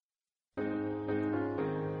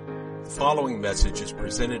following message is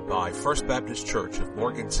presented by First Baptist Church of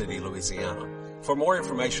Morgan City, Louisiana. For more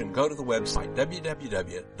information, go to the website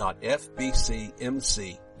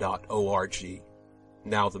www.fbcmc.org.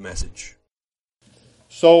 Now the message.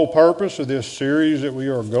 Sole purpose of this series that we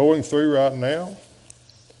are going through right now.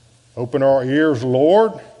 Open our ears,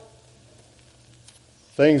 Lord.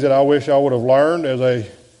 Things that I wish I would have learned as a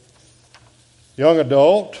young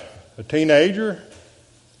adult, a teenager.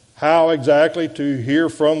 How exactly to hear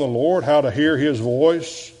from the Lord, how to hear His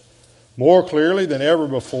voice more clearly than ever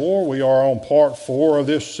before. We are on part 4 of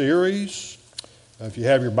this series. If you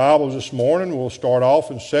have your Bibles this morning, we'll start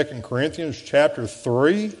off in 2 Corinthians chapter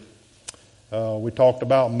 3. We talked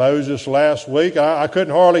about Moses last week. I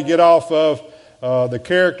couldn't hardly get off of the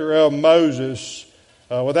character of Moses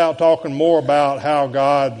without talking more about how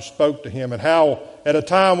God spoke to him and how at a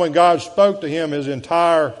time when God spoke to him, his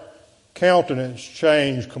entire countenance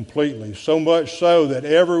changed completely. So much so that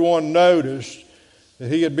everyone noticed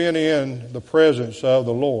that he had been in the presence of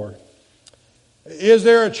the Lord. Is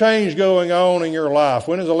there a change going on in your life?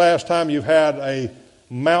 When is the last time you've had a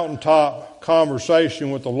mountaintop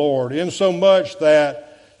conversation with the Lord? In so much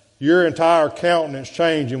that your entire countenance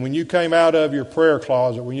changed. And when you came out of your prayer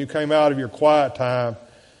closet, when you came out of your quiet time,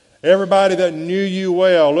 everybody that knew you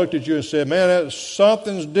well looked at you and said, man,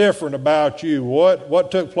 something's different about you.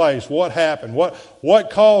 What took place? What happened?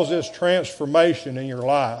 What caused this transformation in your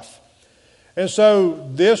life? And so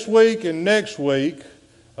this week and next week,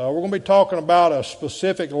 we're going to be talking about a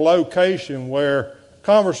specific location where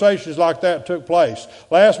conversations like that took place.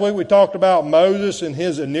 Last week we talked about Moses and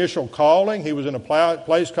his initial calling. He was in a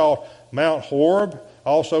place called Mount Horeb,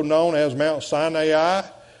 also known as Mount Sinai,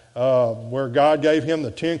 where God gave him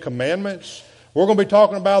the 10 Commandments. We're going to be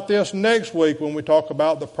talking about this next week when we talk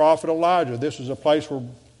about the prophet Elijah. This is a place where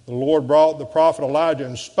the Lord brought the prophet Elijah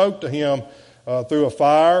and spoke to him through a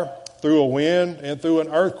fire, through a wind, and through an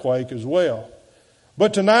earthquake as well.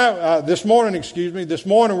 But this morning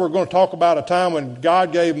we're going to talk about a time when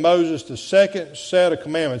God gave Moses the second set of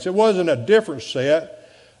commandments. It wasn't a different set.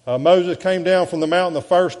 Moses came down from the mountain the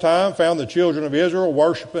first time, found the children of Israel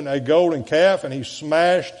worshiping a golden calf, and he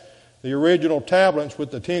smashed the original tablets with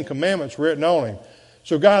the 10 Commandments written on him.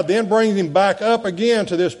 So God then brings him back up again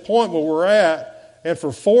to this point where we're at, and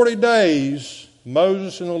for 40 days,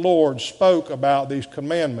 Moses and the Lord spoke about these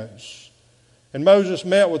commandments. And Moses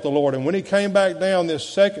met with the Lord, and when he came back down this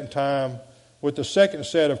second time with the second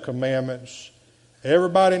set of commandments,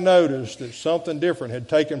 everybody noticed that something different had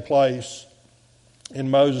taken place in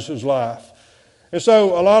Moses' life. And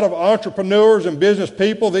so a lot of entrepreneurs and business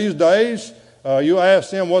people these days, you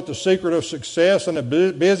ask them what the secret of success in a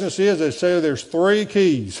business is, they say there's 3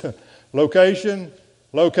 keys. Location,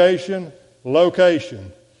 location,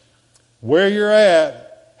 location. Where you're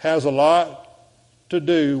at has a lot to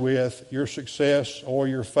do with your success or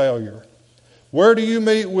your failure. Where do you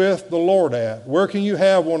meet with the Lord at? Where can you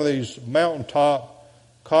have one of these mountaintop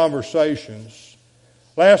conversations?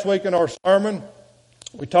 Last week in our sermon,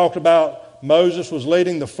 we talked about Moses was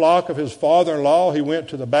leading the flock of his father-in-law. He went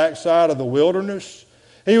to the backside of the wilderness.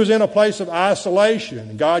 He was in a place of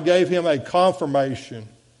isolation. God gave him a confirmation.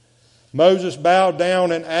 Moses bowed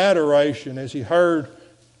down in adoration as he heard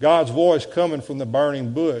God's voice coming from the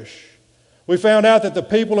burning bush. We found out that the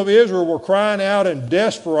people of Israel were crying out in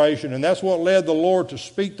desperation, and that's what led the Lord to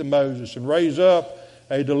speak to Moses and raise up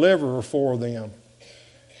a deliverer for them.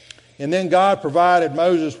 And then God provided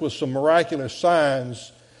Moses with some miraculous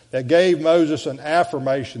signs that gave Moses an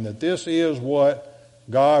affirmation that this is what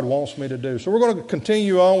God wants me to do. So we're going to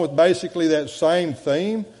continue on with basically that same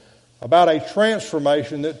theme about a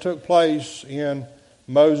transformation that took place in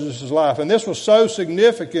Moses' life. And this was so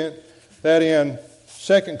significant that in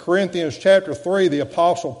 2 Corinthians chapter 3, the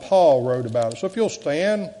Apostle Paul wrote about it. So if you'll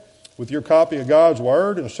stand with your copy of God's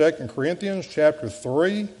Word in 2 Corinthians chapter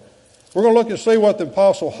 3, we're going to look and see what the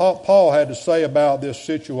Apostle Paul had to say about this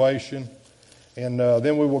situation. And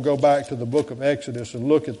then we will go back to the book of Exodus and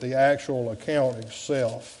look at the actual account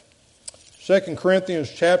itself. 2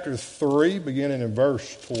 Corinthians chapter 3, beginning in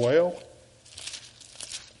verse 12.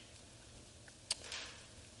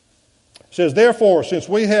 It says, therefore, since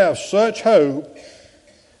we have such hope,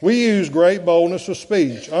 we use great boldness of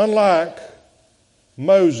speech, unlike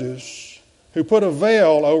Moses, who put a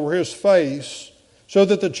veil over his face so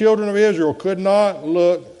that the children of Israel could not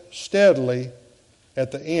look steadily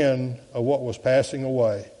at the end of what was passing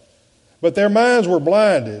away. But their minds were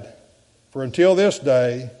blinded, for until this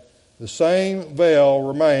day the same veil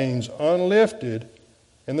remains unlifted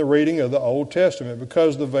in the reading of the Old Testament,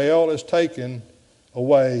 because the veil is taken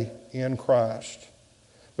away in Christ.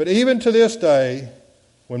 But even to this day,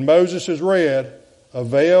 when Moses is read, a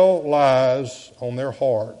veil lies on their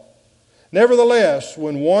heart. Nevertheless,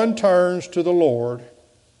 when one turns to the Lord,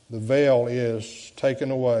 the veil is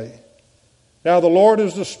taken away. Now the Lord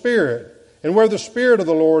is the Spirit, and where the Spirit of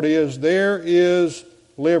the Lord is, there is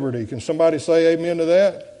liberty. Can somebody say amen to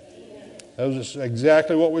that? Amen. That was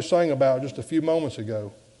exactly what we sang about just a few moments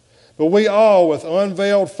ago. But we all, with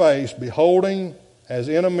unveiled face, beholding as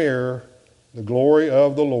in a mirror the glory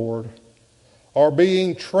of the Lord, are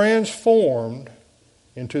being transformed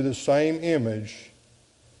into the same image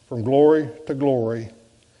from glory to glory,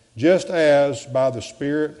 just as by the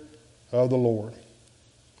Spirit of the Lord.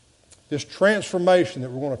 This transformation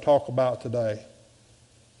that we're going to talk about today,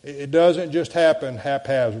 it doesn't just happen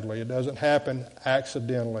haphazardly. It doesn't happen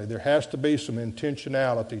accidentally. There has to be some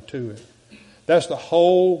intentionality to it. That's the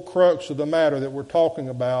whole crux of the matter that we're talking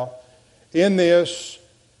about in this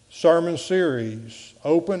sermon series.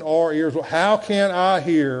 Open our ears. How can I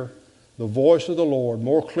hear the voice of the Lord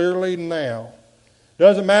more clearly now?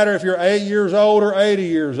 Doesn't matter if you're 8 years old or 80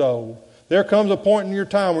 years old. There comes a point in your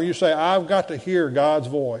time where you say, I've got to hear God's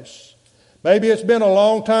voice. Maybe it's been a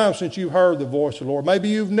long time since you've heard the voice of the Lord. Maybe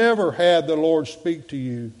you've never had the Lord speak to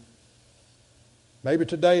you. Maybe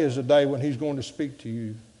today is the day when He's going to speak to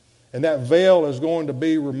you. And that veil is going to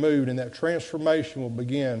be removed and that transformation will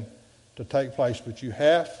begin to take place. But you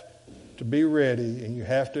have to be ready and you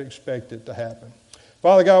have to expect it to happen.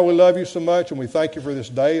 Father God, we love you so much and we thank you for this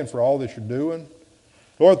day and for all that you're doing.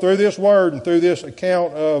 Lord, through this word and through this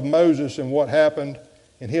account of Moses and what happened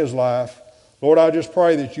in his life, Lord, I just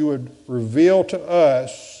pray that you would reveal to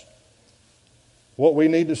us what we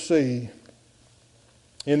need to see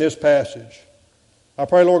in this passage. I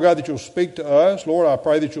pray, Lord God, that you'll speak to us. Lord, I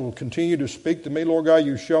pray that you'll continue to speak to me. Lord God,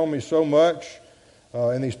 you've shown me so much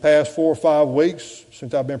in these past 4 or 5 weeks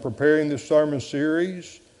since I've been preparing this sermon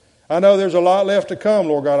series. I know there's a lot left to come,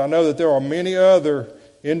 Lord God. I know that there are many other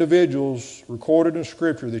individuals recorded in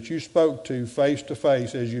Scripture that you spoke to face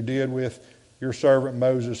as you did with your servant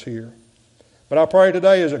Moses here. But I pray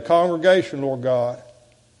today as a congregation, Lord God,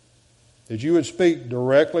 that you would speak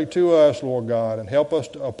directly to us, Lord God, and help us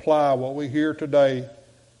to apply what we hear today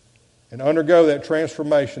and undergo that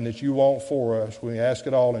transformation that you want for us. We ask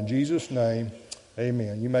it all in Jesus' name.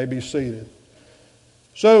 Amen. You may be seated.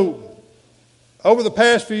 So, over the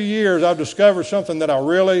past few years, I've discovered something that I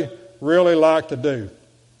really like to do.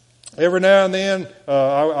 Every now and then,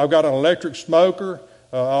 I've got an electric smoker.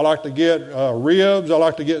 I like to get ribs. I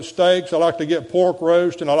like to get steaks. I like to get pork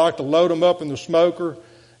roast, and I like to load them up in the smoker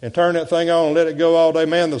and turn that thing on and let it go all day.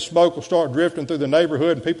 Man, the smoke will start drifting through the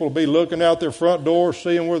neighborhood, and people will be looking out their front doors,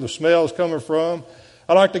 seeing where the smell is coming from.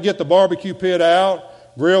 I like to get the barbecue pit out,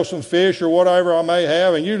 grill some fish or whatever I may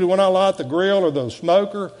have, and usually when I light the grill or the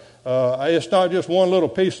smoker, it's not just one little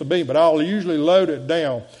piece of meat, but I'll usually load it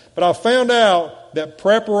down. But I found out that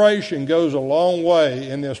preparation goes a long way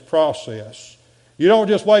in this process. You don't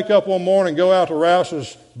just wake up one morning, go out to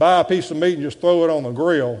Rouse's, buy a piece of meat and just throw it on the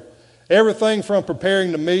grill. Everything from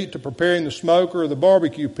preparing the meat to preparing the smoker or the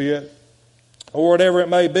barbecue pit or whatever it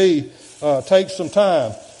may be takes some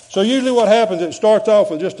time. So usually what happens, it starts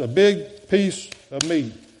off with just a big piece of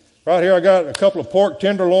meat. Right here I got a couple of pork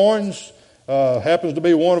tenderloins. Happens to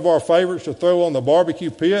be one of our favorites to throw on the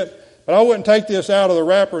barbecue pit. But I wouldn't take this out of the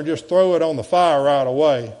wrapper and just throw it on the fire right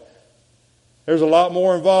away. There's a lot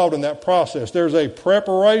more involved in that process. There's a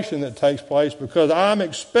preparation that takes place because I'm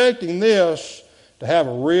expecting this to have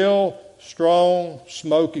a real strong,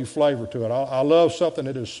 smoky flavor to it. I love something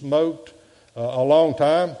that is smoked a long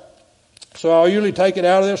time. So I'll usually take it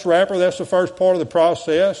out of this wrapper. That's the first part of the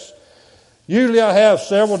process. Usually I have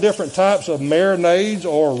several different types of marinades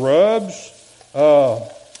or rubs.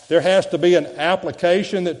 There has to be an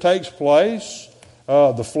application that takes place.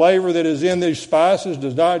 The flavor that is in these spices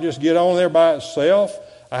does not just get on there by itself.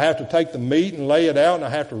 I have to take the meat and lay it out, and I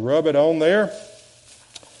have to rub it on there.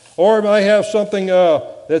 Or it may have something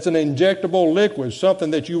that's an injectable liquid,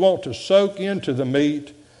 something that you want to soak into the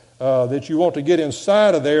meat, that you want to get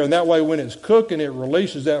inside of there, and that way when it's cooking, it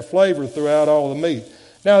releases that flavor throughout all the meat.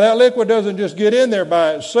 Now, that liquid doesn't just get in there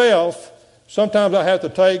by itself. Sometimes I have to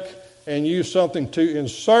take and use something to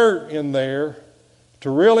insert in there to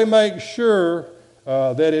really make sure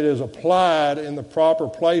that it is applied in the proper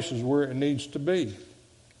places where it needs to be.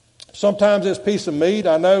 Sometimes this piece of meat,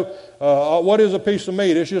 I know, what is a piece of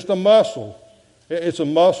meat? It's just a muscle. It's a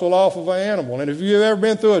muscle off of an animal. And if you've ever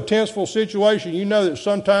been through a tenseful situation, you know that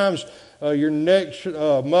sometimes your neck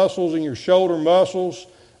muscles and your shoulder muscles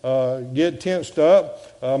get tensed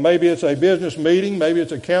up. Maybe it's a business meeting. Maybe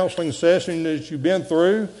it's a counseling session that you've been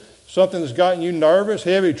through. Something that's gotten you nervous,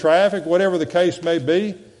 heavy traffic, whatever the case may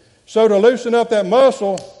be. So to loosen up that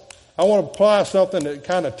muscle, I want to apply something that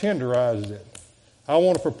kind of tenderizes it. I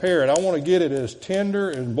want to prepare it. I want to get it as tender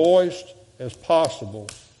and moist as possible.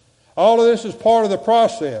 All of this is part of the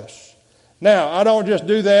process. Now, I don't just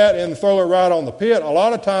do that and throw it right on the pit. A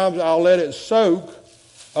lot of times I'll let it soak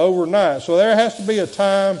overnight. So there has to be a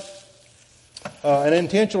time, an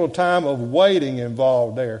intentional time of waiting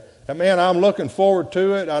involved there. And man, I'm looking forward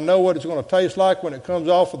to it. I know what it's going to taste like when it comes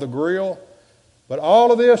off of the grill. But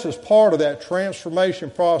all of this is part of that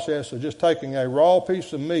transformation process of just taking a raw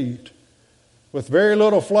piece of meat with very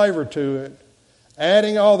little flavor to it,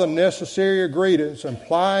 adding all the necessary ingredients, and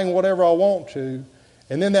applying whatever I want to,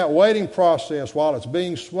 and then that waiting process while it's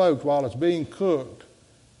being smoked, while it's being cooked,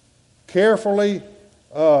 carefully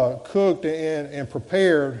cooked and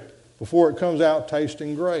prepared before it comes out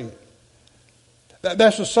tasting great.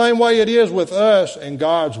 That's the same way it is with us and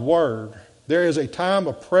God's Word. There is a time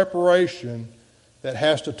of preparation that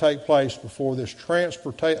has to take place before this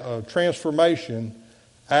transformation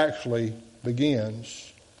actually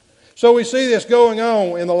begins. So we see this going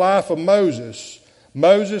on in the life of Moses.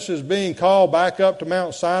 Moses is being called back up to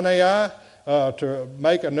Mount Sinai to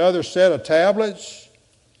make another set of tablets.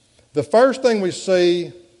 The first thing we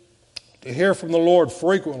see to hear from the Lord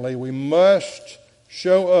frequently, we must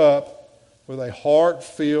show up with a heart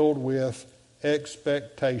filled with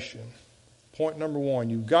expectation. Point number one,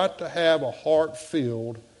 you've got to have a heart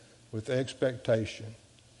filled with expectation.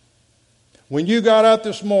 When you got up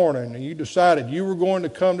this morning and you decided you were going to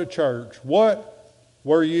come to church, what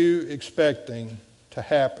were you expecting to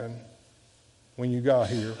happen when you got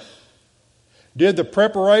here? Did the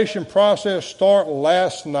preparation process start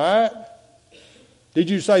last night? Did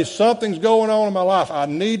you say, something's going on in my life, I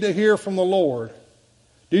need to hear from the Lord?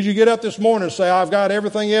 Did you get up this morning and say, I've got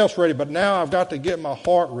everything else ready, but now I've got to get my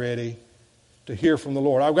heart ready to hear from the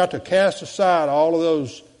Lord. I've got to cast aside all of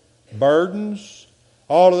those burdens,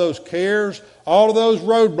 all of those cares, all of those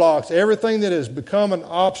roadblocks, everything that has become an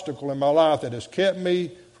obstacle in my life that has kept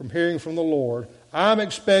me from hearing from the Lord. I'm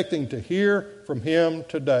expecting to hear from Him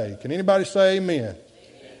today. Can anybody say amen? Amen.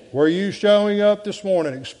 Were you showing up this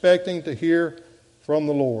morning expecting to hear from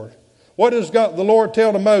the Lord? What does the Lord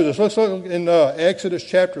tell to Moses? Let's look in Exodus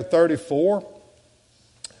chapter 34.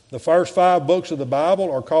 The first 5 books of the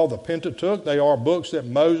Bible are called the Pentateuch. They are books that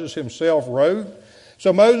Moses himself wrote.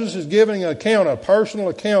 So Moses is giving an account, a personal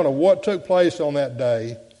account of what took place on that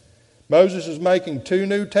day. Moses is making 2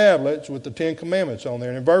 new tablets with the 10 Commandments on there.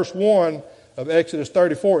 And in verse 1 of Exodus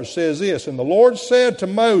 34 it says this, And the Lord said to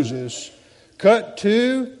Moses, Cut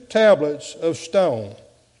 2 tablets of stone.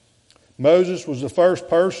 Moses was the first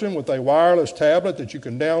person with a wireless tablet that you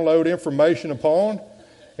can download information upon.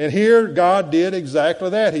 And here God did exactly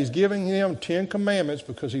that. He's giving him 10 commandments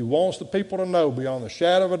because he wants the people to know beyond the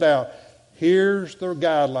shadow of a doubt, here's the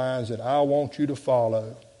guidelines that I want you to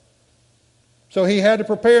follow. So he had to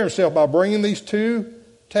prepare himself by bringing these 2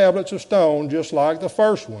 tablets of stone just like the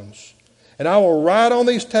first ones. And I will write on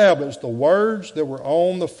these tablets the words that were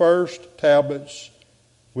on the first tablets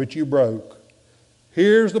which you broke.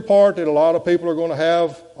 Here's the part that a lot of people are going to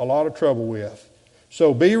have a lot of trouble with.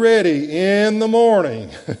 So be ready in the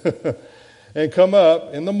morning and come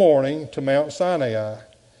up in the morning to Mount Sinai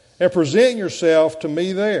and present yourself to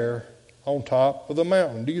me there on top of the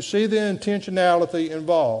mountain. Do you see the intentionality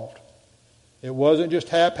involved? It wasn't just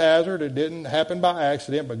haphazard. It didn't happen by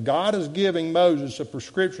accident, but God is giving Moses a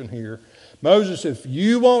prescription here. Moses, if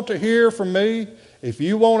you want to hear from me, if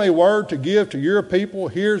you want a word to give to your people,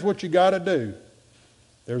 here's what you got to do.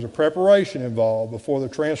 There's a preparation involved before the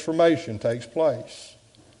transformation takes place.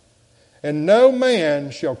 And no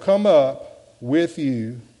man shall come up with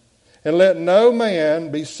you, and let no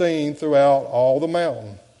man be seen throughout all the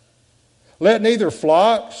mountain. Let neither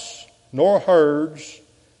flocks nor herds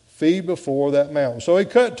feed before that mountain. So he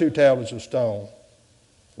cut 2 tablets of stone,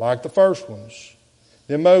 like the first ones.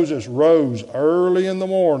 Then Moses rose early in the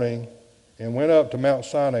morning and went up to Mount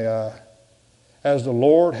Sinai, as the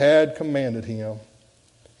Lord had commanded him.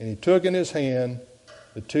 And he took in his hand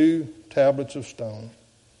the 2 tablets of stone.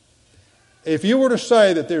 If you were to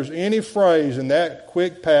say that there's any phrase in that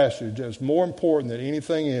quick passage that's more important than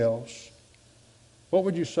anything else, what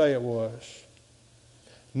would you say it was?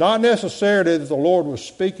 Not necessarily that the Lord was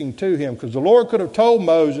speaking to him, because the Lord could have told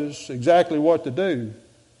Moses exactly what to do.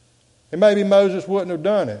 And maybe Moses wouldn't have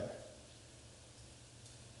done it.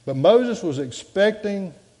 But Moses was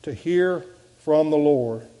expecting to hear from the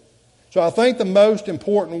Lord. So I think the most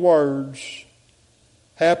important words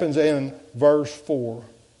happens in verse 4.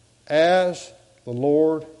 As the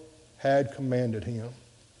Lord had commanded him.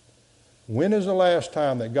 When is the last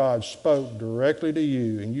time that God spoke directly to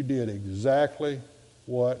you and you did exactly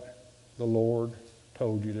what the Lord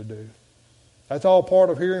told you to do. That's all part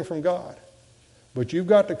of hearing from God. But you've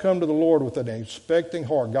got to come to the Lord with an expecting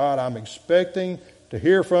heart. God, I'm expecting to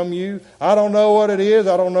hear from you. I don't know what it is.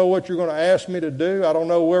 I don't know what you're going to ask me to do. I don't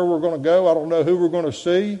know where we're going to go. I don't know who we're going to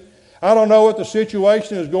see. I don't know what the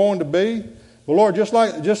situation is going to be. But Lord, just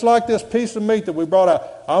like this piece of meat that we brought out,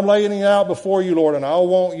 I'm laying it out before you, Lord, and I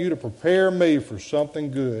want you to prepare me for something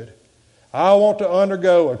good. I want to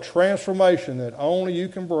undergo a transformation that only you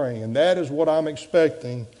can bring, and that is what I'm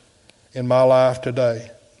expecting in my life today.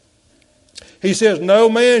 He says, no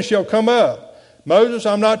man shall come up. Moses,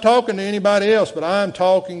 I'm not talking to anybody else, but I'm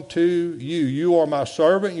talking to you. You are my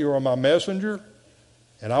servant. You are my messenger.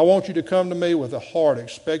 And I want you to come to me with a heart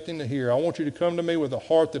expecting to hear. I want you to come to me with a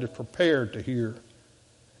heart that is prepared to hear.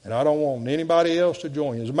 And I don't want anybody else to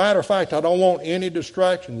join you. As a matter of fact, I don't want any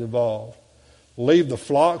distractions involved. Leave the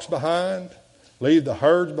flocks behind. Leave the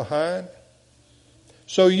herds behind.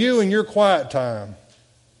 So you in your quiet time,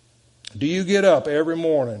 do you get up every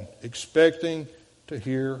morning expecting to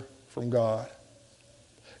hear from God?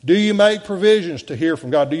 Do you make provisions to hear from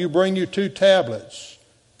God? Do you bring your 2 tablets?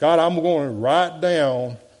 God, I'm going to write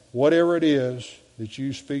down whatever it is that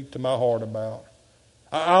you speak to my heart about.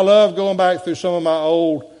 I love going back through some of my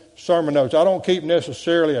old sermon notes. I don't keep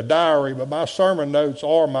necessarily a diary, but my sermon notes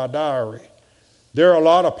are my diary. There are a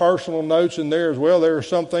lot of personal notes in there as well. There are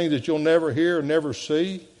some things that you'll never hear and never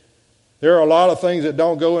see. There are a lot of things that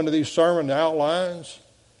don't go into these sermon outlines.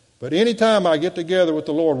 But anytime I get together with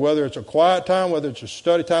the Lord, whether it's a quiet time, whether it's a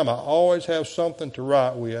study time, I always have something to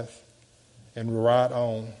write with and write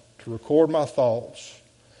on, to record my thoughts,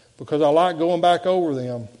 because I like going back over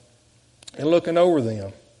them and looking over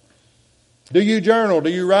them. Do you journal?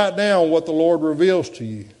 Do you write down what the Lord reveals to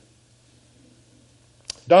you?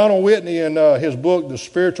 Donald Whitney, in his book, The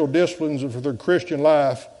Spiritual Disciplines of the Christian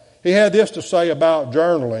Life, he had this to say about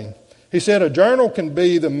journaling. He said, a journal can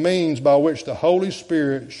be the means by which the Holy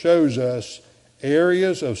Spirit shows us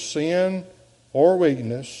areas of sin or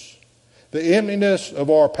weakness, the emptiness of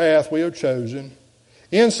our path we have chosen,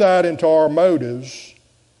 insight into our motives,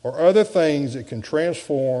 or other things that can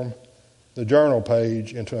transform the journal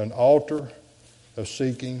page into an altar of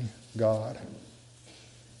seeking God.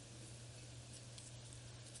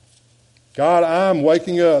 God, I'm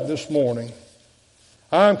waking up this morning.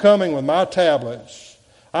 I'm coming with my tablets.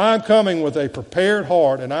 I'm coming with a prepared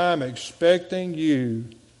heart, and I'm expecting you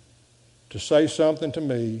to say something to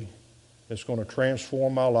me that's going to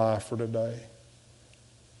transform my life for today.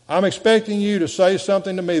 I'm expecting you to say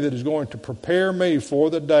something to me that is going to prepare me for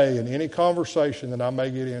the day in any conversation that I may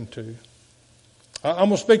get into. I'm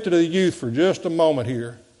going to speak to the youth for just a moment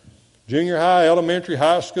here. Junior high, elementary,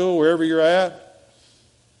 high school, wherever you're at.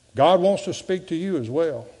 God wants to speak to you as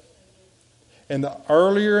well. And the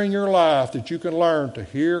earlier in your life that you can learn to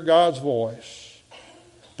hear God's voice,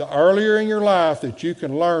 the earlier in your life that you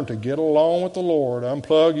can learn to get along with the Lord,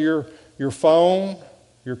 unplug your phone,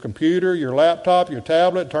 your computer, your laptop, your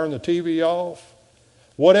tablet, turn the TV off,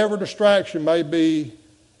 whatever distraction may be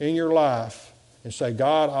in your life, and say,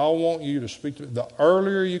 God, I want you to speak to me. The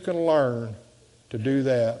earlier you can learn to do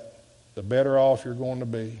that, the better off you're going to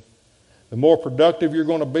be. The more productive you're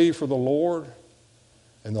going to be for the Lord,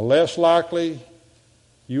 and the less likely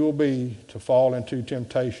you will be to fall into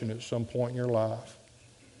temptation at some point in your life.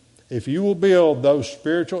 If you will build those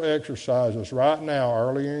spiritual exercises right now,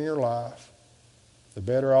 earlier in your life, the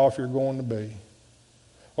better off you're going to be.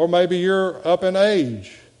 Or maybe you're up in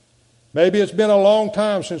age. Maybe it's been a long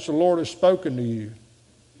time since the Lord has spoken to you.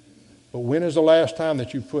 But when is the last time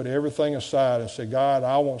that you put everything aside and said, God,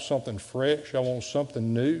 I want something fresh. I want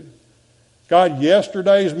something new. God,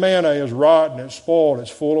 yesterday's manna is rotten, it's spoiled,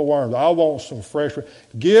 it's full of worms. I want some fresh.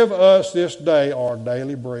 Give us this day our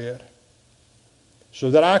daily bread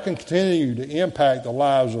so that I can continue to impact the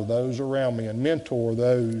lives of those around me and mentor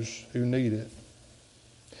those who need it.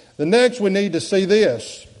 The next, we need to see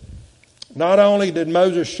this. Not only did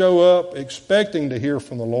Moses show up expecting to hear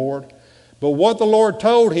from the Lord, but what the Lord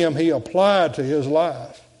told him, he applied to his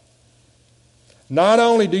life. Not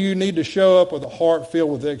only do you need to show up with a heart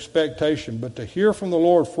filled with expectation, but to hear from the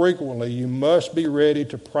Lord frequently, you must be ready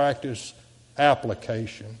to practice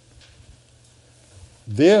application.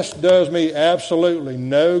 This does me absolutely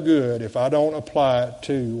no good if I don't apply it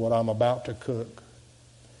to what I'm about to cook.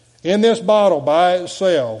 In this bottle by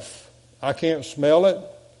itself, I can't smell it,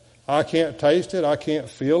 I can't taste it, I can't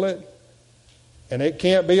feel it, and it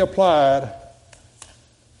can't be applied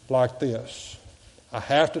like this. I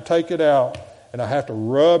have to take it out and I have to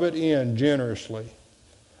rub it in generously.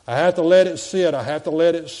 I have to let it sit, I have to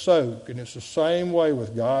let it soak, and it's the same way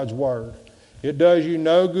with God's Word. It does you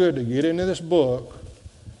no good to get into this book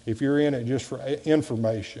if you're in it just for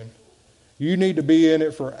information. You need to be in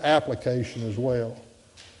it for application as well.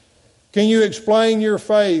 Can you explain your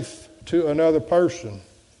faith to another person?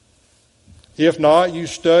 If not, you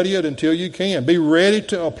study it until you can. Be ready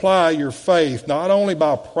to apply your faith, not only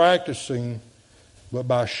by practicing, but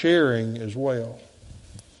by sharing as well.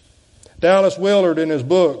 Dallas Willard, in his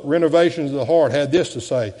book, Renovations of the Heart, had this to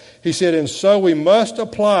say. He said, and so we must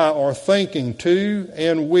apply our thinking to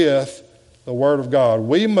and with the Word of God.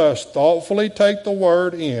 We must thoughtfully take the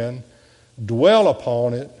Word in, dwell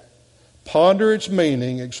upon it, ponder its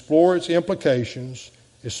meaning, explore its implications,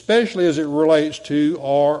 especially as it relates to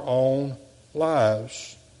our own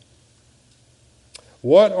lives.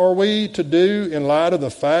 What are we to do in light of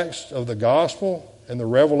the facts of the gospel and the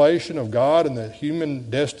revelation of God and the human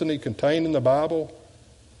destiny contained in the Bible?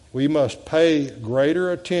 We must pay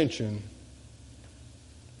greater attention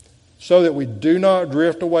so that we do not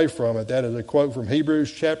drift away from it. That is a quote from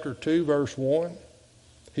Hebrews chapter 2, verse 1.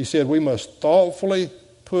 He said we must thoughtfully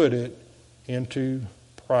put it into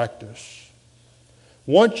practice.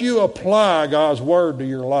 Once you apply God's Word to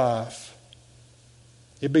your life,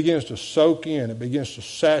 it begins to soak in, it begins to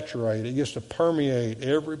saturate, it gets to permeate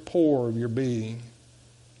every pore of your being.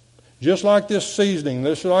 Just like this seasoning,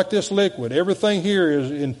 just like this liquid, everything here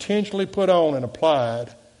is intentionally put on and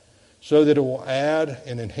applied so that it will add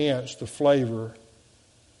and enhance the flavor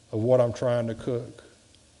of what I'm trying to cook.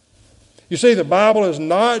 You see, the Bible is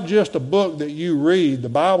not just a book that you read. The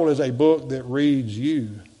Bible is a book that reads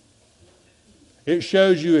you. It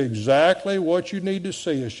shows you exactly what you need to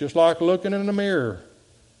see. It's just like looking in a mirror.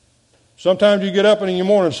 Sometimes you get up in the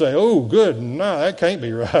morning and say, oh, good, no, that can't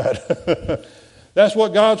be right. That's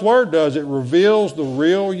what God's Word does. It reveals the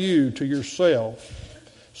real you to yourself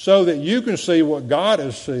so that you can see what God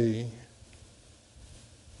is seeing.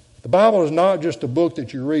 The Bible is not just a book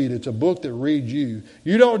that you read. It's a book that reads you.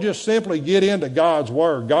 You don't just simply get into God's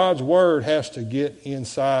Word. God's Word has to get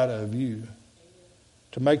inside of you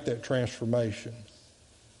to make that transformation.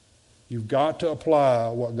 You've got to apply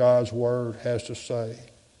what God's Word has to say.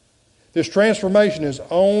 This transformation is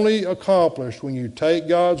only accomplished when you take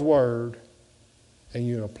God's Word and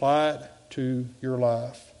you apply it to your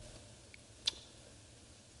life.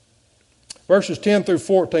 Verses 10 through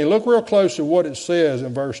 14. Look real close at what it says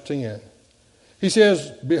in verse 10. He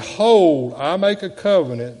says, behold, I make a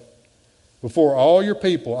covenant before all your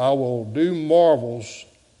people. I will do marvels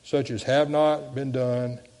such as have not been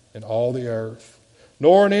done in all the earth,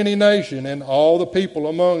 nor in any nation, and all the people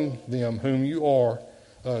among them whom you are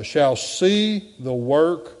shall see the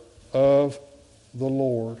work of the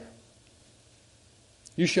Lord.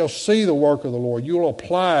 You shall see the work of the Lord. You will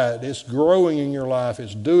apply it. It's growing in your life.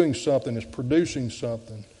 It's doing something. It's producing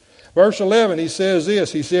something. Verse 11, he says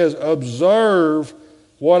this. He says, observe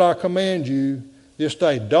what I command you this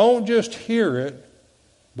day. Don't just hear it,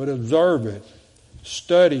 but observe it.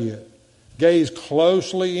 Study it. Gaze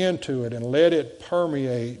closely into it and let it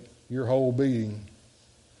permeate your whole being.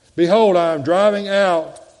 Behold, I am driving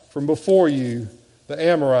out from before you the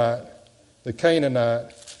Amorite, the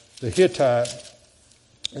Canaanite, the Hittite,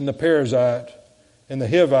 and the Perizzite, and the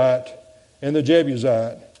Hivite, and the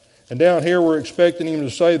Jebusite. And down here we're expecting him to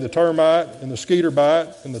say the termite, and the skeeter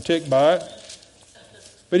bite, and the tick bite.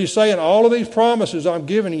 But he's saying all of these promises I'm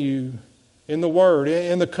giving you in the Word,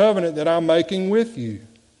 in the covenant that I'm making with you.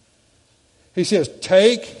 He says,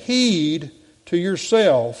 take heed to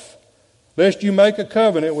yourself, lest you make a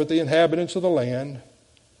covenant with the inhabitants of the land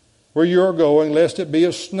where you are going, lest it be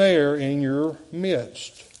a snare in your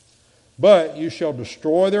midst. But you shall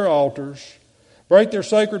destroy their altars, break their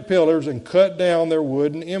sacred pillars, and cut down their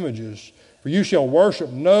wooden images. For you shall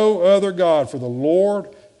worship no other God, for the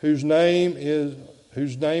Lord, whose name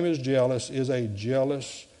is jealous, is a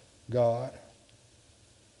jealous God.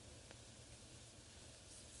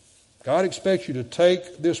 God expects you to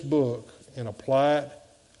take this book and apply it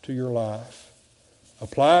to your life.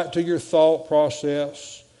 Apply it to your thought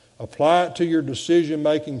process. Apply it to your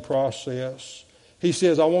decision-making process. He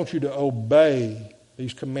says, I want you to obey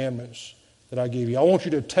these commandments that I give you. I want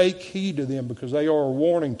you to take heed to them because they are a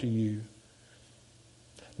warning to you.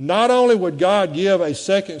 Not only would God give a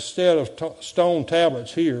second set of stone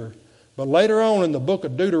tablets here, but later on in the book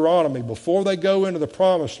of Deuteronomy, before they go into the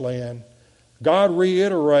promised land, God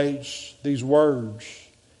reiterates these words.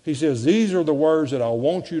 He says, these are the words that I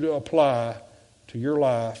want you to apply to your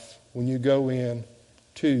life when you go in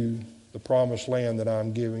to the promised land that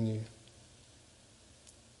I'm giving you.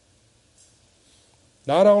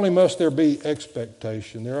 Not only must there be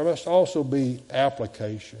expectation, there must also be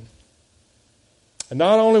application. And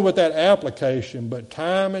not only with that application, but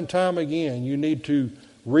time and time again, you need to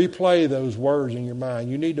replay those words in your mind.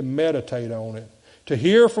 You need to meditate on it. To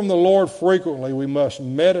hear from the Lord frequently, we must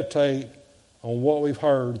meditate on what we've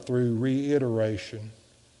heard through reiteration.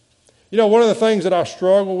 You know, one of the things that I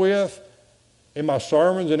struggle with in my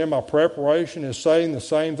sermons and in my preparation is saying the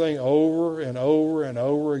same thing over and over and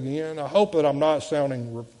over again. I hope that I'm not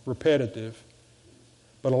sounding repetitive.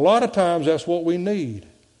 But a lot of times that's what we need.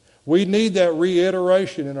 We need that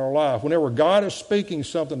reiteration in our life. Whenever God is speaking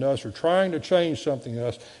something to us or trying to change something to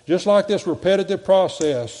us, just like this repetitive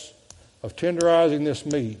process of tenderizing this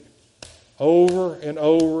meat over and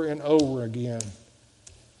over and over again,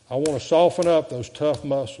 I want to soften up those tough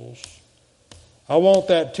muscles. I want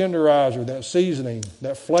that tenderizer, that seasoning,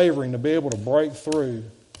 that flavoring to be able to break through.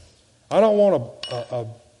 I don't want a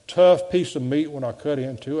tough piece of meat when I cut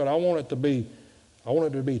into it. I want it to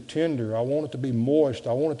be tender. I want it to be moist.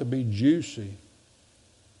 I want it to be juicy.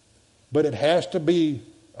 But it has to be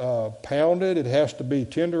pounded. It has to be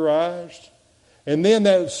tenderized. And then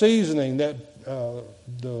that seasoning, the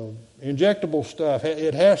injectable stuff,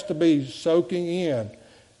 it has to be soaking in.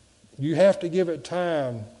 You have to give it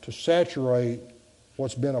time to saturate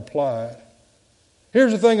what's been applied.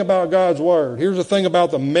 Here's the thing about God's Word. Here's the thing about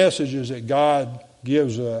the messages that God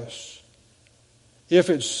gives us. If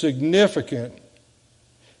it's significant,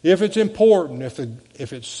 if it's important,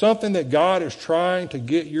 if it's something that God is trying to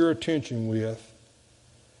get your attention with,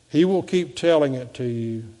 He will keep telling it to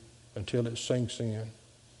you until it sinks in.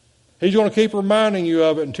 He's going to keep reminding you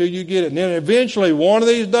of it until you get it. And then eventually, one of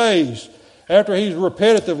these days, after He's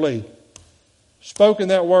repetitively spoken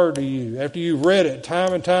that word to you, after you've read it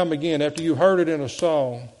time and time again, after you've heard it in a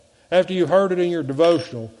song, after you've heard it in your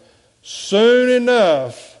devotional, soon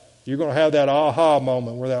enough, you're going to have that aha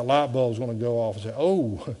moment where that light bulb is going to go off and say,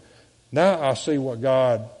 oh, now I see what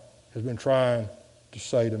God has been trying to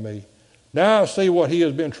say to me. Now I see what He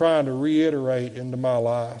has been trying to reiterate into my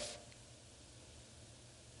life.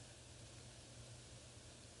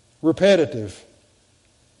 Repetitive,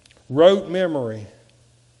 rote memory,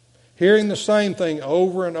 hearing the same thing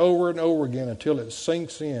over and over and over again until it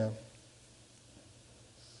sinks in.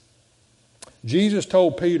 Jesus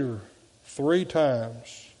told Peter 3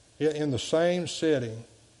 times in the same setting,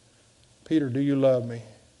 Peter, do you love me?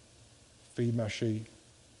 Feed my sheep.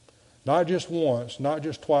 Not just once, not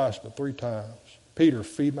just twice, but 3 times. Peter,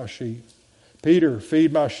 feed my sheep. Peter,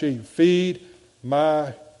 feed my sheep. Feed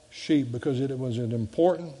my sheep, because it was an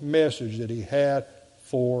important message that he had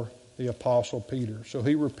for the Apostle Peter. So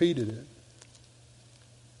he repeated it.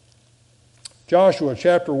 Joshua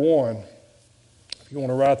chapter 1, if you want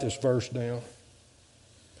to write this verse down.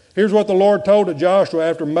 Here's what the Lord told to Joshua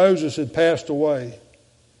after Moses had passed away.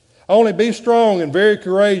 Only be strong and very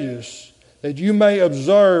courageous, that you may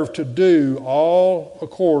observe to do all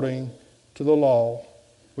according to the law,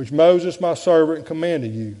 which Moses my servant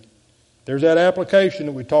commanded you. There's that application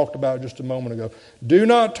that we talked about just a moment ago. Do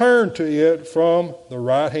not turn to it from the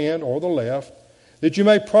right hand or the left, that you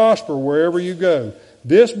may prosper wherever you go.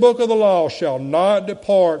 This book of the law shall not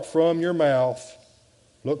depart from your mouth.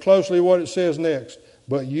 Look closely what it says next.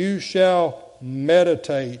 But you shall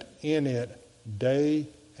meditate in it day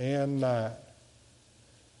and night.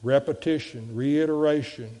 Repetition,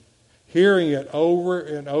 reiteration, hearing it over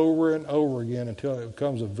and over and over again until it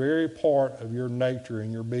becomes a very part of your nature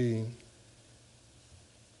and your being.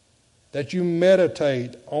 That you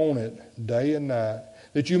meditate on it day and night,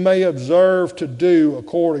 that you may observe to do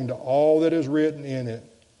according to all that is written in it.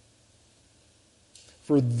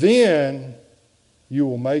 For then you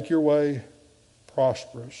will make your way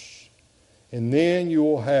prosperous, and then you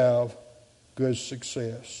will have good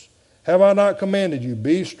success. Have I not commanded you?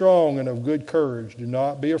 Be strong and of good courage. Do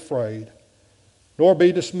not be afraid, nor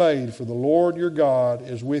be dismayed, for the Lord your God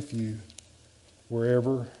is with you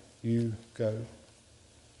wherever you go.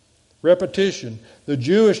 Repetition. The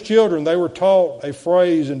Jewish children, they were taught a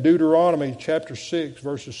phrase in Deuteronomy chapter 6,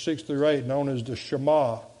 verses 6 through 8, known as the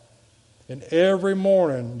Shema. And every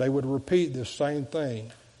morning they would repeat this same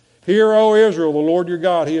thing. Hear, O Israel, the Lord your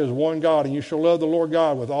God, He is one God, and you shall love the Lord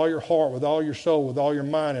God with all your heart, with all your soul, with all your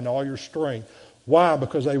mind, and all your strength. Why?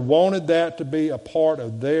 Because they wanted that to be a part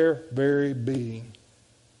of their very being.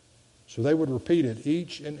 So they would repeat it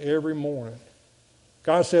each and every morning.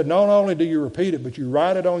 God said, not only do you repeat it, but you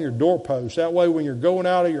write it on your doorpost. That way when you're going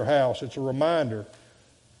out of your house, it's a reminder.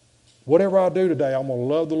 Whatever I do today, I'm going to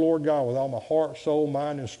love the Lord God with all my heart, soul,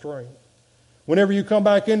 mind, and strength. Whenever you come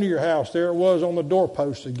back into your house, there it was on the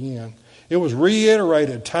doorpost again. It was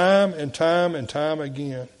reiterated time and time and time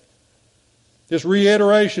again. This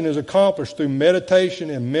reiteration is accomplished through meditation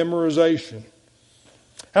and memorization.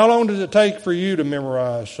 How long does it take for you to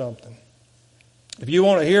memorize something? If you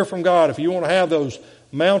want to hear from God, if you want to have those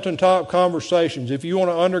Mountaintop conversations, if you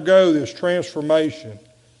want to undergo this transformation.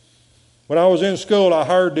 When I was in school, I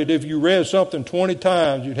heard that if you read something 20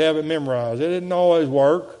 times, you'd have it memorized. It didn't always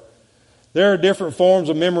work. There are different forms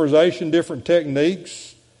of memorization, different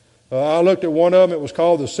techniques. I looked at one of them. It was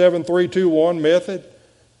called the 7-3-2-1 method.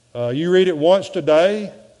 You read it once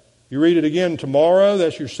today. You read it again tomorrow.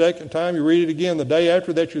 That's your second time. You read it again the day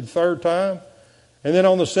after. That's your third time. And then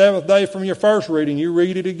on the seventh day from your first reading, you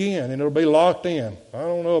read it again, and it'll be locked in. I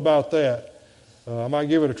don't know about that. I might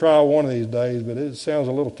give it a try one of these days, but it sounds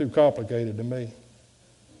a little too complicated to me.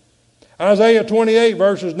 Isaiah 28,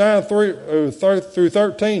 verses 9 through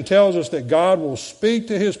 13 tells us that God will speak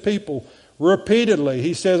to His people repeatedly.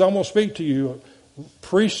 He says, I'm going to speak to you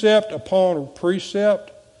precept upon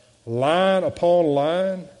precept, line upon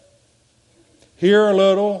line, here a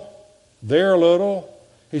little, there a little.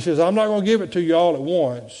 He says, I'm not going to give it to you all at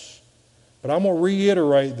once, but I'm going to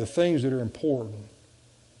reiterate the things that are important.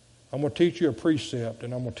 I'm going to teach you a precept,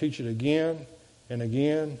 and I'm going to teach it again and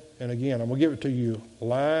again and again. I'm going to give it to you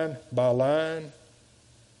line by line,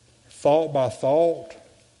 thought by thought,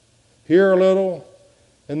 here a little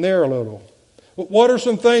and there a little. What are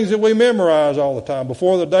some things that we memorize all the time?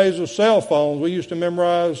 Before the days of cell phones, we used to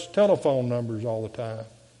memorize telephone numbers all the time.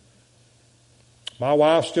 My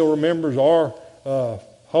wife still remembers our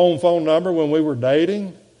home phone number when we were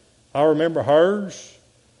dating. I remember hers.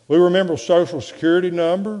 We remember Social Security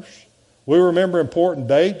numbers. We remember important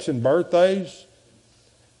dates and birthdays.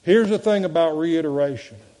 Here's the thing about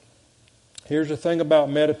reiteration. Here's the thing about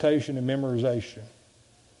meditation and memorization.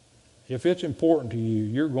 If it's important to you,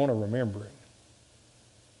 you're going to remember it.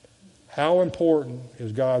 How important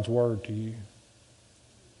is God's Word to you?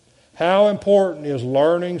 How important is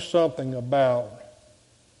learning something about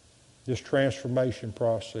this transformation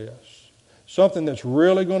process? Something that's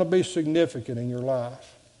really going to be significant in your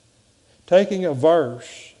life. Taking a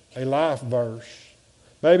verse, a life verse,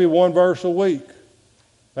 maybe one verse a week,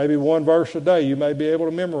 maybe one verse a day, you may be able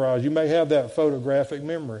to memorize. You may have that photographic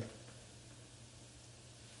memory.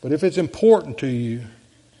 But if it's important to you,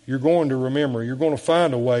 you're going to remember. You're going to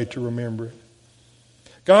find a way to remember it.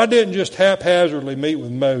 God didn't just haphazardly meet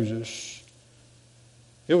with Moses.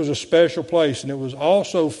 It was a special place, and it was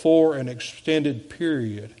also for an extended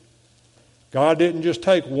period. God didn't just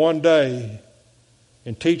take one day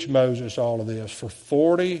and teach Moses all of this. For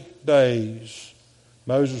 40 days,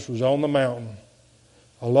 Moses was on the mountain,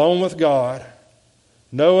 alone with God,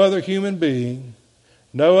 no other human being,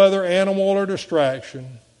 no other animal or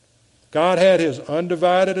distraction. God had His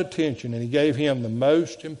undivided attention, and He gave him the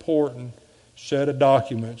most important set of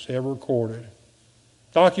documents ever recorded.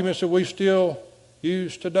 Documents that we still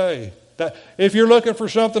use today. If you're looking for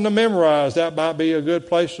something to memorize, that might be a good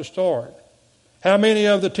place to start. How many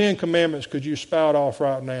of the 10 Commandments could you spout off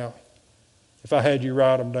right now if I had you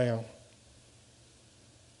write them down?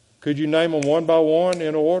 Could you name them one by one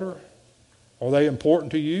in order? Are they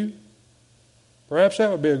important to you? Perhaps that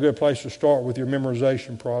would be a good place to start with your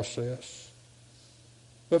memorization process.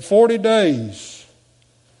 But 40 days,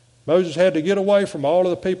 Moses had to get away from all of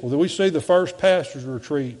the people. We see the first pastor's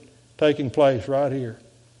retreat taking place right here.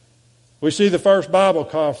 We see the first Bible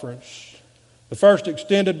conference, the first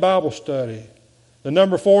extended Bible study. The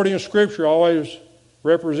number 40 in Scripture always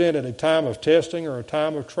represented a time of testing or a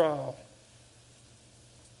time of trial.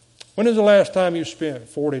 When is the last time you spent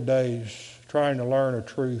 40 days trying to learn a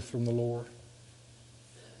truth from the Lord?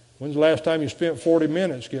 When's the last time you spent 40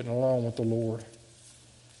 minutes getting along with the Lord?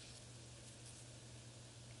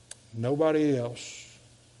 Nobody else.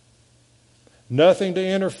 Nothing to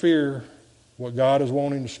interfere what God is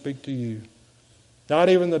wanting to speak to you. Not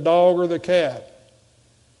even the dog or the cat.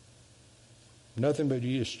 Nothing but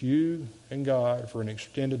just you and God for an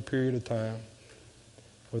extended period of time.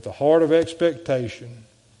 With a heart of expectation.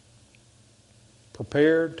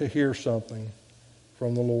 Prepared to hear something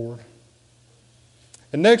from the Lord.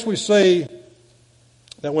 And next we see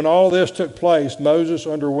that when all this took place, Moses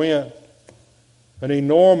underwent an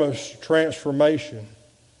enormous transformation.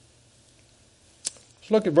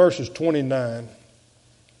 Let's look at verses 29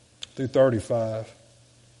 through 35.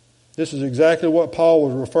 This is exactly what Paul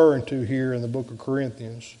was referring to here in the book of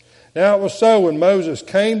Corinthians. Now it was so when Moses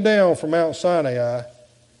came down from Mount Sinai,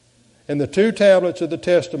 and the 2 tablets of the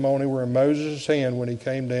testimony were in Moses' hand when he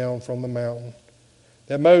came down from the mountain,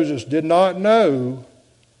 that Moses did not know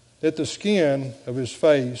that the skin of his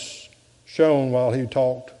face shone while he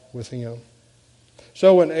talked with him.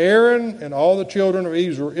 So when Aaron and all the children of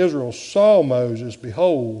Israel saw Moses,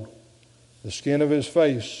 behold, the skin of his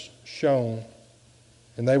face shone,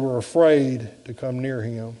 and they were afraid to come near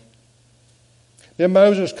him. Then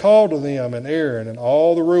Moses called to them and Aaron and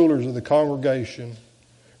all the rulers of the congregation,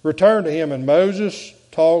 returned to him, and Moses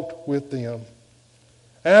talked with them.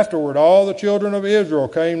 Afterward, all the children of Israel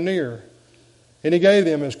came near, and he gave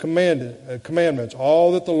them his commandments,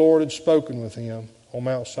 all that the Lord had spoken with him on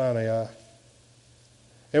Mount Sinai.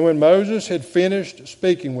 And when Moses had finished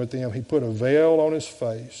speaking with them, he put a veil on his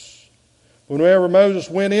face. Whenever Moses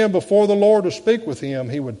went in before the Lord to speak with him,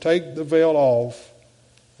 he would take the veil off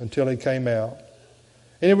until he came out.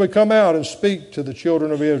 And he would come out and speak to the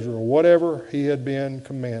children of Israel, whatever he had been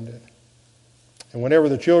commanded. And whenever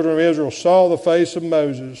the children of Israel saw the face of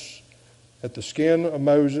Moses, that the skin of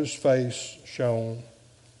Moses' face shone,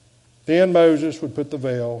 then Moses would put the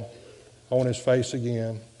veil on his face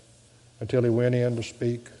again until he went in to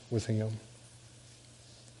speak with him.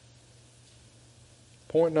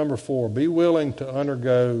 Point number 4, be willing to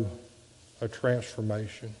undergo a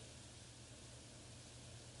transformation.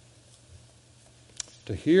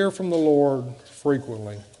 To hear from the Lord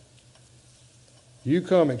frequently. You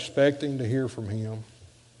come expecting to hear from him.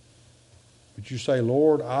 But you say,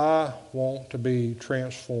 Lord, I want to be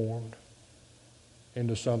transformed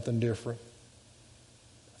into something different.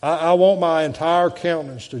 I want my entire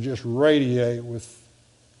countenance to just radiate with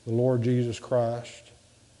the Lord Jesus Christ.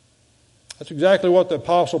 That's exactly what the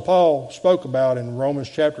Apostle Paul spoke about in Romans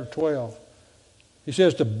chapter 12. He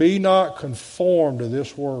says to be not conformed to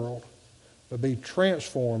this world, but be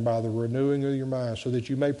transformed by the renewing of your mind, so that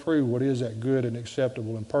you may prove what is that good and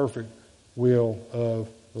acceptable and perfect will of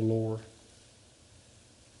the Lord.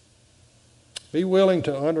 Be willing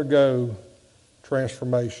to undergo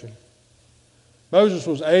transformation. Moses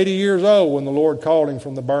was 80 years old when the Lord called him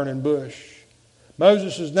from the burning bush.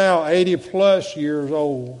 Moses is now 80 plus years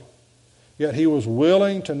old, yet he was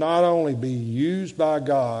willing to not only be used by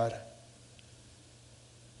God,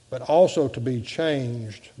 but also to be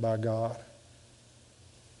changed by God.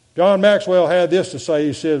 John Maxwell had this to say.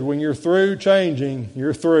 He says, when you're through changing,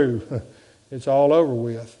 you're through. It's all over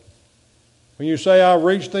with. When you say, I've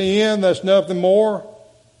reached the end, that's nothing more,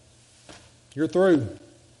 you're through.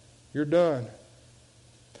 You're done.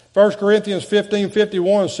 1 Corinthians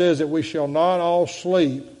 15:51 says that we shall not all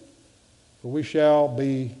sleep, but we shall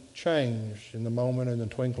be changed in the moment and the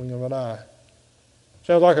twinkling of an eye.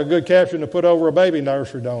 Sounds like a good caption to put over a baby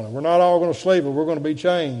nursery, don't it? We're not all going to sleep, but we're going to be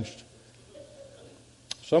changed.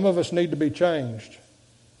 Some of us need to be changed.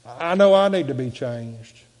 I know I need to be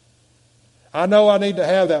changed. I know I need to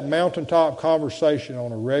have that mountaintop conversation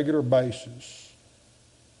on a regular basis.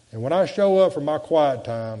 And when I show up for my quiet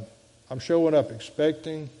time, I'm showing up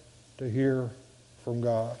expecting to hear from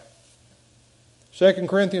God. 2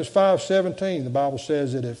 Corinthians 5:17, the Bible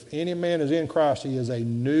says that if any man is in Christ, he is a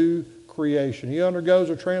new creation. He undergoes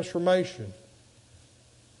a transformation.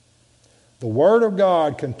 The Word of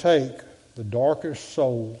God can take the darkest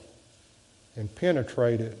soul and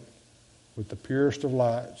penetrate it with the purest of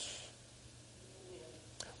lights.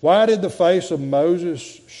 Why did the face of Moses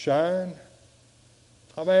shine?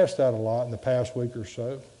 I've asked that a lot in the past week or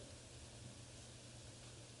so.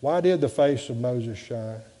 Why did the face of Moses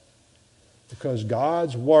shine? Because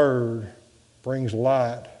God's Word brings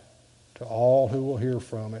light to all who will hear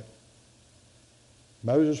from it.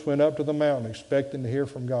 Moses went up to the mountain expecting to hear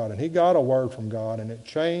from God, and he got a word from God, and it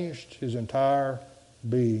changed his entire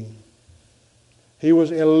being. He was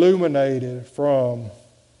illuminated from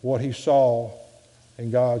what he saw in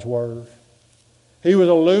God's Word. He was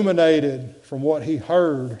illuminated from what he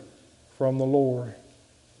heard from the Lord.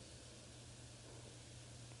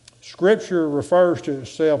 Scripture refers to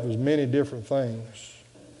itself as many different things.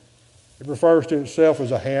 It refers to itself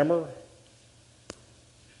as a hammer.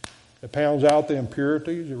 It pounds out the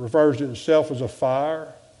impurities. It refers to itself as a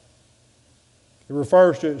fire. It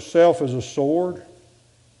refers to itself as a sword.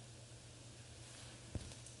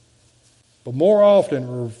 But more often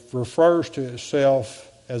it refers to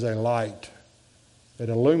itself as a light that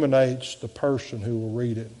illuminates the person who will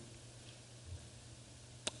read it.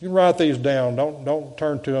 You can write these down. Don't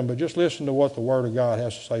turn to them, but just listen to what the Word of God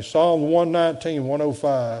has to say. Psalm 119,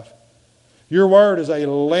 105. Your Word is a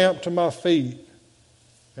lamp to my feet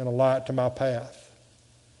and a light to my path.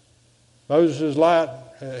 Moses' light,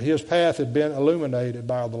 his path had been illuminated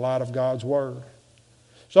by the light of God's Word.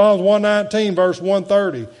 Psalms 119, verse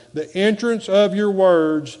 130. The entrance of your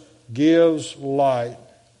words gives light.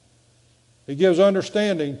 It gives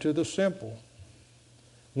understanding to the simple.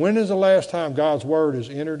 When is the last time God's Word has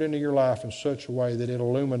entered into your life in such a way that it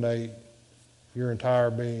illuminates your entire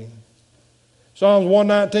being? Psalms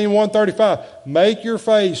 119, 135. Make your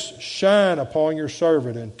face shine upon your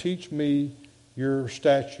servant and teach me your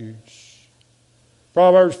statutes.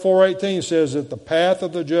 Proverbs 4:18 says that the path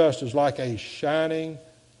of the just is like a shining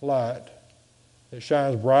light. It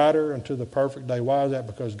shines brighter unto the perfect day. Why is that?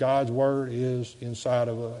 Because God's Word is inside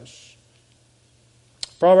of us.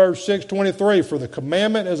 Proverbs 6:23, for the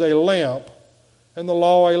commandment is a lamp and the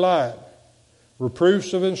law a light.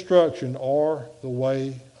 Reproofs of instruction are the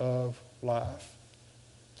way of life.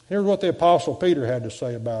 Here's what the Apostle Peter had to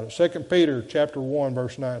say about it. 2 Peter chapter 1,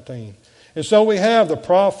 verse 19. And so we have the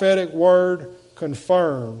prophetic word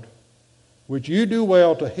confirmed, which you do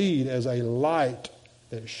well to heed as a light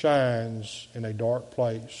that shines in a dark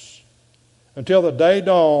place, until the day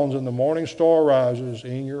dawns and the morning star rises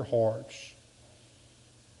in your hearts.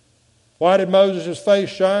 Why did Moses' face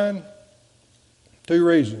shine? 2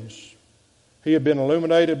 reasons. He had been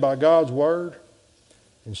illuminated by God's Word.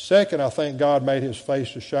 And second, I think God made his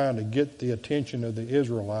face to shine to get the attention of the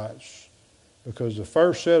Israelites, because the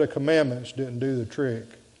first set of commandments didn't do the trick.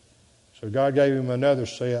 So God gave him another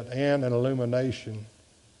set and an illumination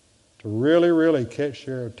to really, really catch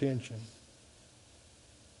their attention.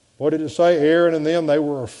 What did it say? Aaron and them, they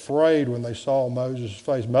were afraid when they saw Moses'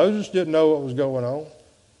 face. Moses didn't know what was going on.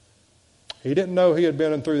 He didn't know he had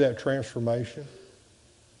been through that transformation.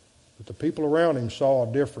 But the people around him saw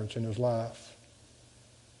a difference in his life.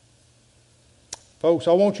 Folks,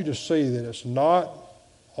 I want you to see that it's not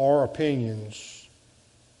our opinions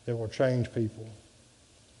that will change people.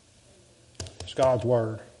 It's God's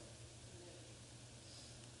Word.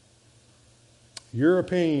 Your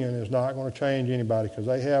opinion is not going to change anybody because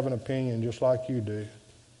they have an opinion just like you do.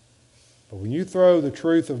 But when you throw the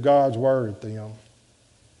truth of God's Word at them,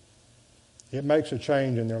 it makes a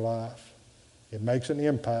change in their life. It makes an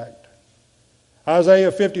impact.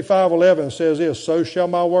 Isaiah 55:11 says this, so shall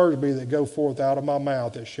my words be that go forth out of my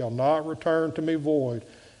mouth. It shall not return to me void,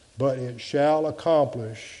 but it shall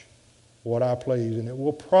accomplish what I please, and it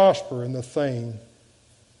will prosper in the thing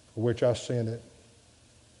for which I sent it.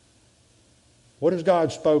 What has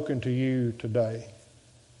God spoken to you today?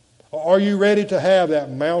 Are you ready to have that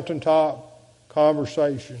mountaintop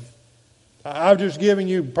conversation? I've just given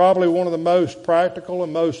you probably one of the most practical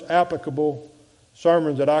and most applicable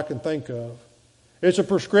sermons that I can think of. It's a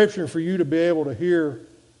prescription for you to be able to hear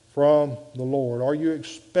from the Lord. Are you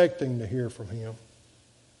expecting to hear from Him?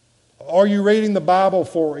 Are you reading the Bible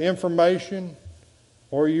for information,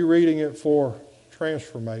 or are you reading it for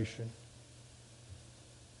transformation?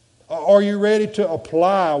 Are you ready to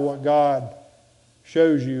apply what God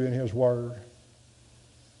shows you in His Word?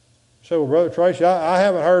 So, well, Brother Tracey, I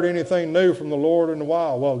haven't heard anything new from the Lord in a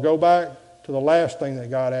while. Well, go back to the last thing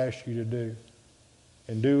that God asked you to do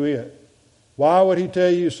and do it. Why would He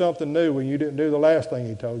tell you something new when you didn't do the last thing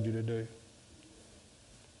He told you to do?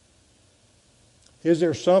 Is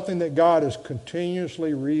there something that God is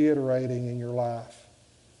continuously reiterating in your life?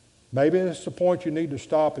 Maybe it's the point you need to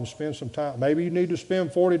stop and spend some time. Maybe you need to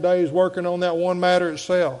spend 40 days working on that one matter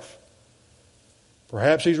itself.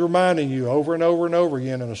 Perhaps He's reminding you over and over and over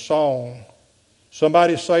again in a song.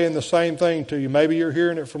 Somebody's saying the same thing to you. Maybe you're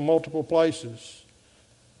hearing it from multiple places.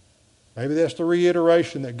 Maybe that's the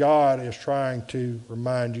reiteration that God is trying to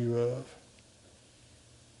remind you of.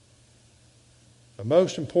 But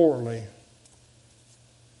most importantly,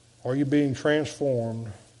 are you being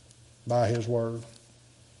transformed by His Word?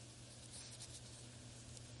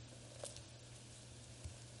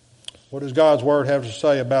 What does God's Word have to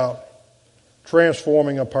say about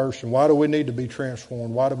transforming a person? Why do we need to be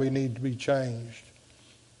transformed? Why do we need to be changed?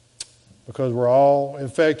 Because we're all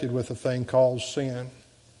infected with a thing called sin.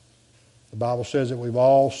 The Bible says that we've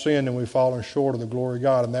all sinned and we've fallen short of the glory of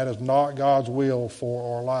God, and that is not God's will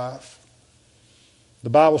for our life. The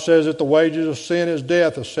Bible says that the wages of sin is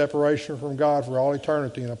death, a separation from God for all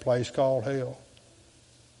eternity in a place called hell.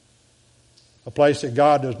 A place that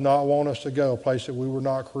God does not want us to go, a place that we were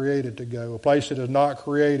not created to go, a place that is not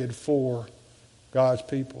created for God's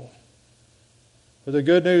people. But the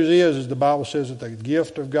good news is the Bible says that the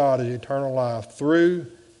gift of God is eternal life through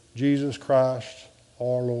Jesus Christ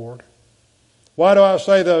our Lord. Why do I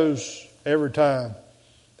say those every time?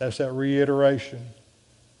 That's that reiteration.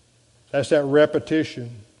 That's that repetition.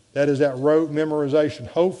 That is that rote memorization.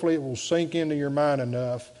 Hopefully it will sink into your mind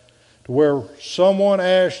enough to where someone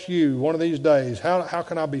asks you one of these days, how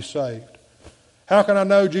can I be saved? How can I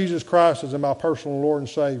know Jesus Christ as my personal Lord and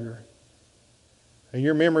Savior? And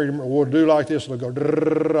your memory will do like this. It'll go,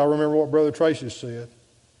 I remember what Brother Tracey said.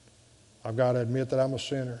 I've got to admit that I'm a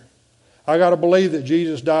sinner. I got to believe that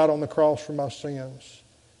Jesus died on the cross for my sins.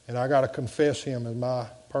 And I got to confess Him as my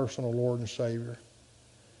personal Lord and Savior.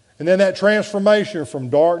 And then that transformation from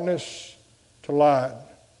darkness to light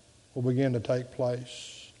will begin to take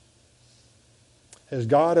place. Has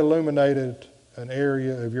God illuminated an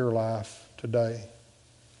area of your life today?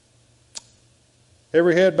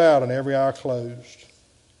 Every head bowed and every eye closed.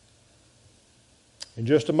 In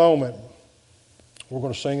just a moment, we're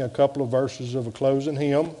going to sing a couple of verses of a closing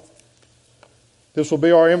hymn. This will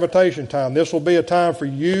be our invitation time. This will be a time for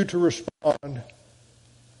you to respond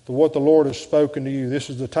to what the Lord has spoken to you. This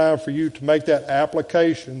is the time for you to make that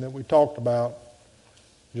application that we talked about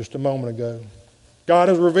just a moment ago. God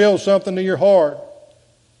has revealed something to your heart,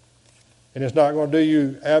 and it's not going to do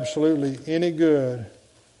you absolutely any good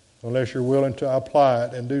unless you're willing to apply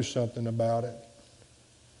it and do something about it.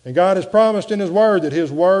 And God has promised in His Word that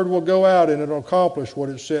His Word will go out and it will accomplish what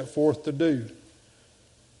it's set forth to do.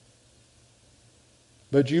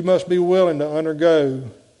 But you must be willing to undergo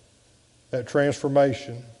that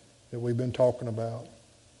transformation that we've been talking about.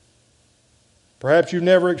 Perhaps you've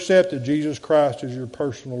never accepted Jesus Christ as your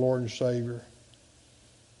personal Lord and Savior.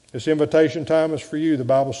 This invitation time is for you. The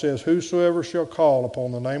Bible says, whosoever shall call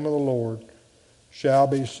upon the name of the Lord shall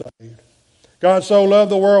be saved. God so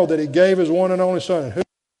loved the world that He gave His one and only Son, and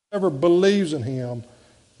whoever believes in Him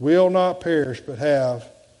will not perish but have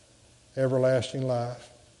everlasting life.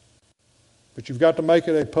 But you've got to make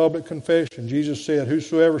it a public confession. Jesus said,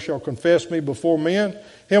 whosoever shall confess me before men,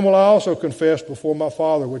 him will I also confess before my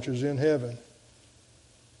Father which is in heaven.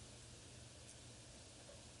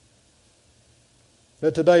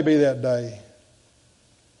 Let today be that day.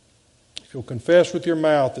 If you'll confess with your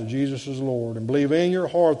mouth that Jesus is Lord and believe in your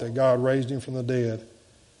heart that God raised Him from the dead,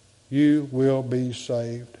 you will be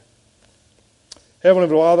saved. Heavenly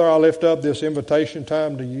Father, I lift up this invitation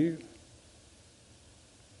time to you.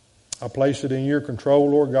 I place it in your control,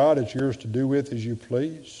 Lord God. It's yours to do with as you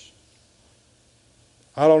please.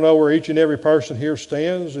 I don't know where each and every person here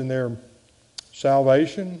stands in their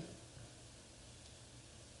salvation.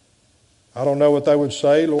 I don't know what they would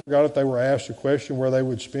say, Lord God, if they were asked a question where they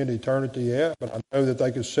would spend eternity at, but I know that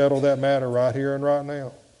they could settle that matter right here and right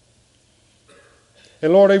now.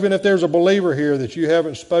 And Lord, even if there's a believer here that you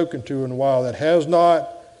haven't spoken to in a while, that has not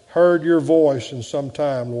heard your voice in some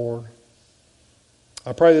time, Lord,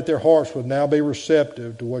 I pray that their hearts would now be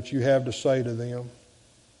receptive to what you have to say to them.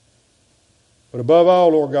 But above all,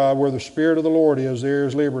 Lord God, where the Spirit of the Lord is, there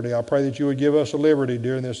is liberty. I pray that you would give us a liberty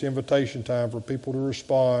during this invitation time for people to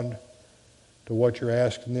respond to what you're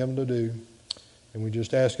asking them to do. And we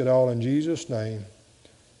just ask it all in Jesus' name.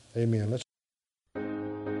 Amen.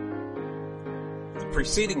 The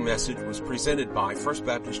preceding message was presented by First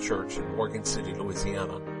Baptist Church in Morgan City,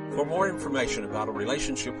 Louisiana. For more information about a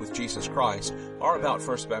relationship with Jesus Christ or about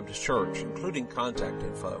First Baptist Church, including contact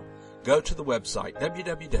info, go to the website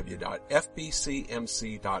www.fbcmc.org.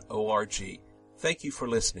 Thank you for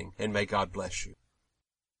listening, and may God bless you.